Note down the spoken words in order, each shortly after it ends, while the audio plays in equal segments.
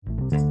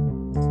Welcome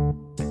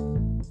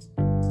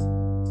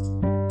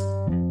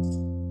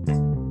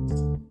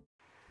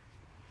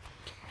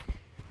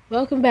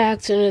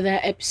back to another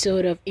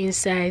episode of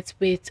Insights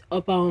with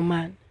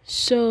Oba.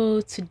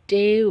 So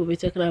today we'll be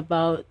talking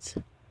about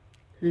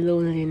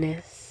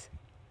loneliness,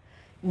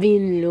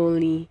 being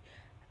lonely.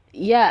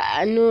 Yeah,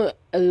 I know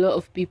a lot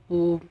of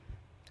people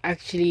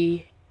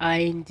actually are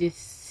in this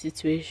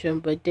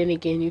situation, but then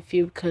again, you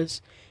feel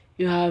because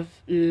you have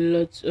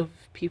lots of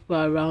people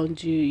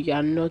around you, you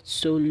are not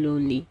so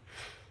lonely.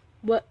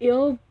 But it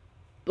all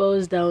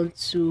boils down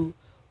to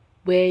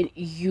when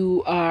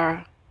you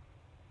are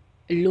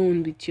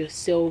alone with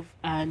yourself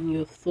and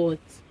your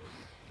thoughts,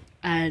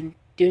 and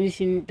the only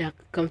thing that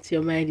comes to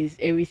your mind is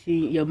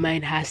everything your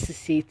mind has to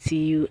say to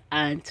you.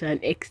 And to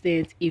an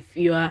extent, if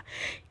you are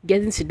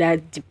getting to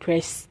that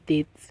depressed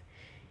state,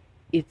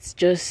 it's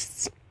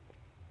just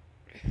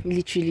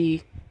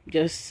literally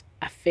just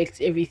affects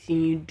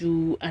everything you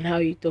do and how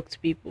you talk to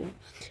people.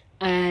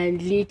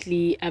 And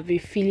lately I've been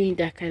feeling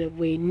that kind of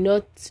way,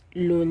 not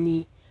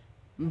lonely,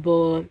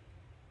 but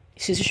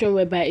situation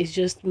whereby it's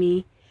just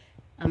me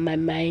and my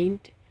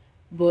mind,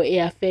 but it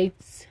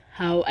affects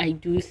how I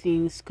do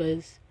things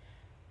because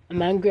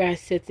I'm angry at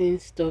certain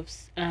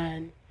stuffs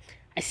and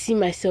I see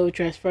myself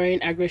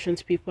transferring aggression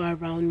to people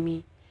around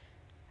me.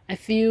 I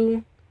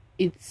feel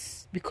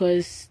it's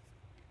because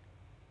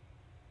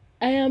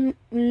I am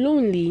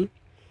lonely,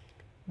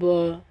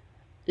 but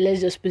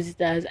let's just put it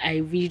as I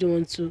really don't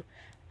want to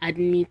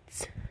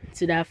admit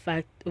to that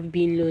fact of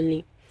being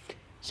lonely.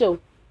 So,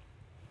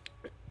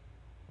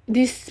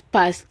 these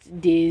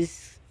past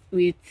days,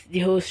 with the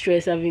whole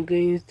stress I've been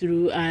going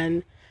through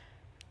and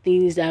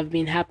things that have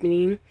been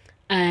happening,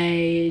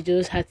 I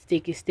just had to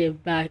take a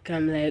step back.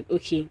 I'm like,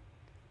 okay,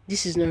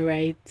 this is not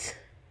right.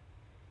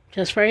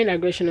 Transferring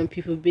aggression on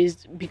people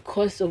based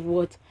because of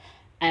what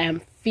I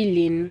am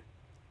feeling,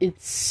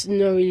 it's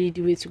not really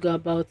the way to go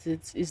about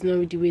it. It's not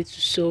really the way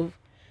to solve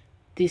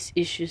this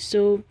issue.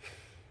 So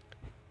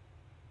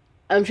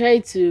I'm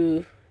trying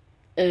to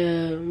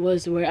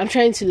what's the word? I'm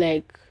trying to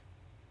like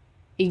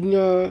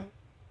ignore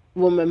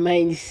what my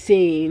mind is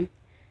saying.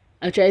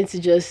 I'm trying to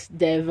just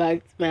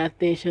divert my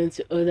attention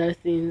to other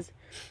things.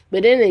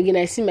 But then again,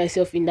 I see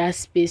myself in that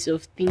space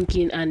of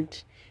thinking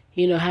and,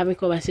 having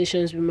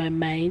conversations with my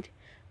mind.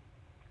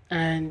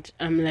 And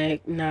I'm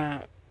like, nah,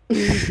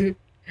 this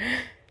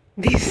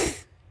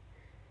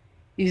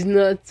is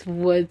not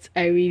what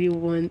I really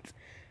want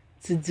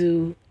to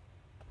do.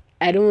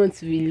 I don't want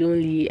to be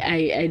lonely.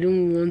 I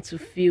don't want to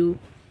feel,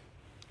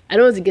 I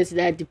don't want to get to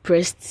that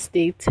depressed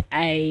state.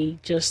 I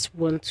just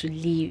want to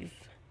live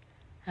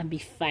and be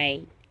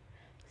fine.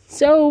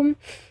 So,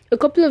 a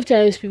couple of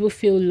times people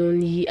feel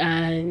lonely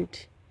and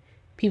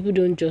people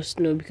don't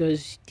just know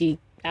because they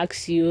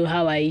ask you,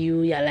 how are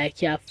you? You're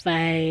like, yeah,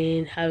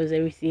 fine. How is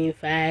everything?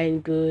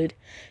 Fine, good.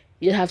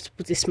 You just have to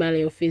put a smile on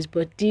your face,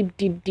 but deep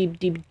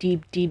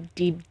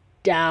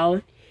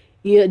down,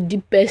 in your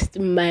deepest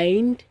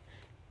mind,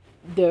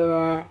 there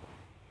are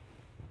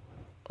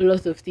a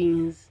lot of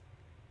things.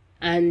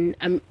 And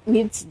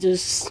it's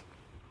just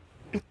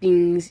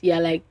things, you're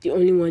like the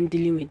only one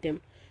dealing with them.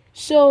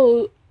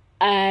 So,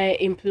 I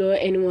implore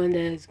anyone that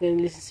is going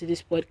to listen to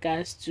this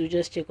podcast to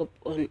just check up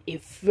on a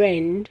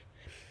friend,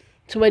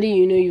 somebody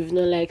you've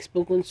not like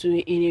spoken to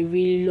in a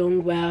really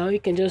long while.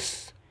 You can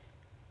just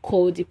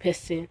call the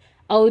person.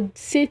 I would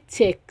say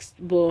text,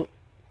 but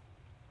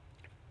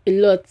a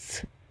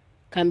lot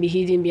can be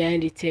hidden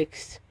behind the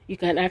text. You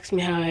can ask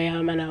me how I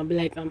am, and I'll be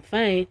like, I'm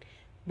fine,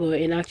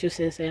 but in actual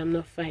sense, I am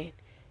not fine.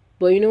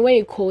 But when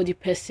you call the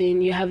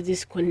person, you have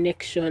this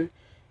connection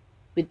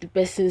with the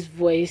person's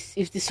voice.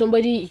 If there's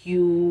somebody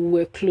you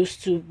were close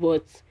to,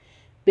 but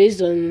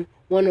based on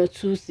one or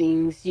two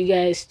things, you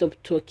guys stop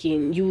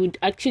talking, you would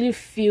actually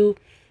feel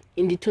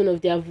in the tone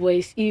of their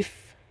voice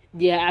if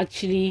they are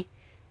actually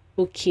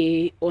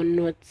okay or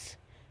not.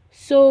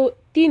 So,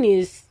 thing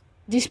is,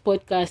 this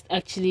podcast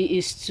actually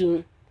is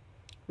to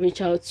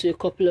reach out to a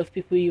couple of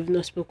people you've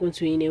not spoken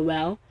to in a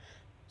while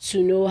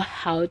to know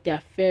how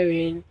they're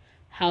faring,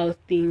 how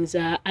things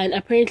are. And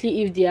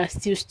apparently, if they are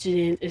still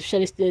students,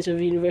 especially students of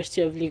the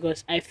University of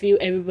Lagos, I feel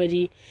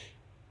everybody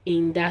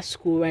in that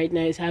school right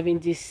now is having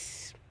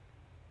this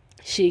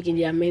shake in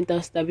their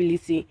mental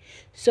stability.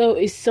 So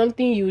it's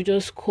something you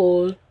just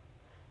call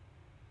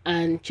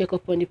and check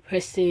up on the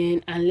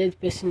person and let the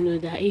person know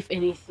that if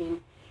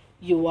anything,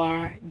 you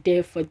are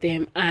there for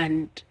them,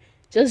 and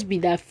just be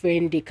that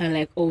friend they can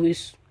like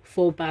always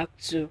fall back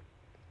to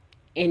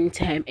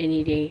anytime,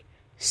 any day.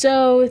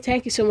 So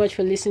thank you so much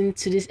for listening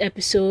to this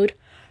episode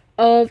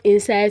of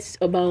Insights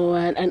About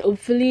One, and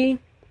hopefully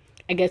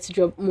I get to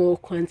drop more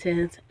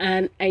content.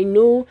 And I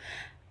know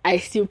I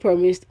still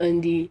promised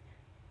on the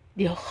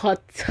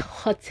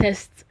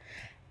hottest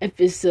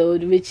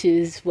episode, which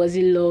is was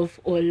it love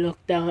or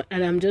lockdown,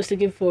 and I'm just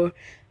looking for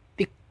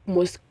the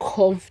most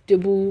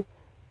comfortable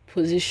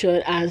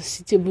position and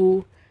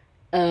suitable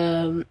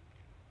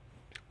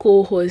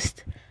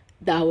co-host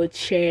that would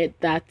share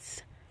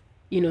that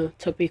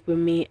topic with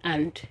me,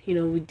 and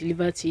we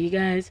deliver to you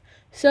guys.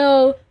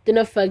 So do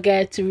not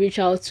forget to reach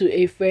out to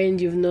a friend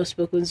you've not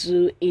spoken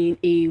to in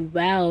a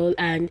while,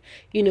 and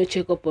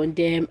check up on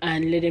them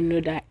and let them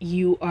know that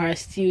you are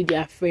still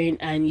their friend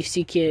and you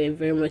still care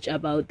very much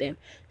about them.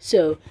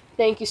 So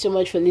thank you so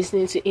much for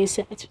listening to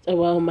Insights with a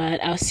Wild Man.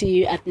 I'll see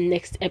you at the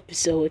next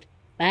episode.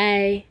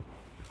 Bye.